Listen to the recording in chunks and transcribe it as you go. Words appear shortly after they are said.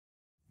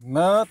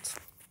Matt,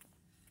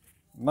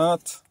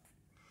 Matt,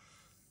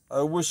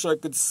 I wish I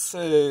could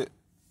say,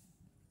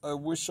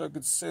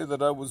 that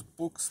I was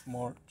book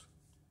smart,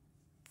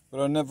 but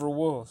I never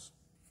was.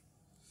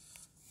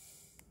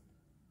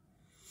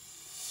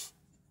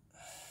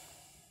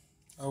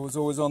 I was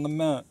always on the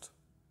mat.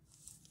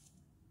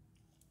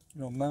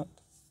 Matt,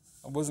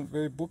 I wasn't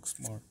very book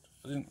smart.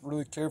 I didn't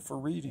really care for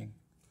reading.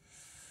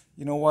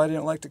 You know why I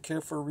didn't like to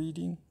care for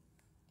reading?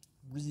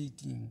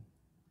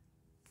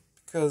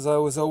 Because I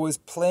was always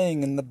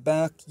playing in the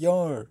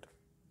backyard.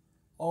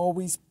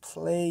 Always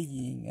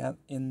playing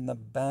in the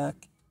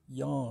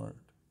backyard.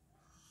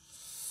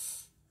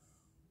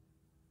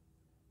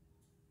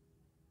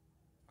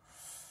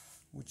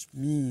 Which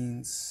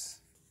means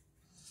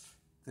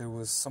there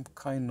was some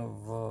kind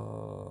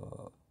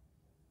of,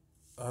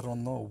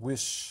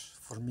 wish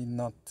for me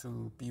not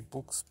to be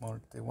book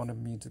smart. They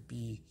wanted me to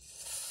be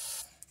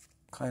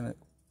kind of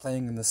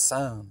playing in the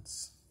sand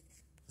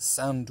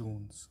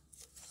dunes.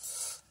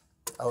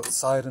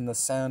 Outside in the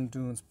sand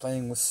dunes,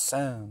 playing with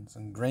sands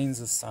and grains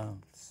of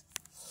sands.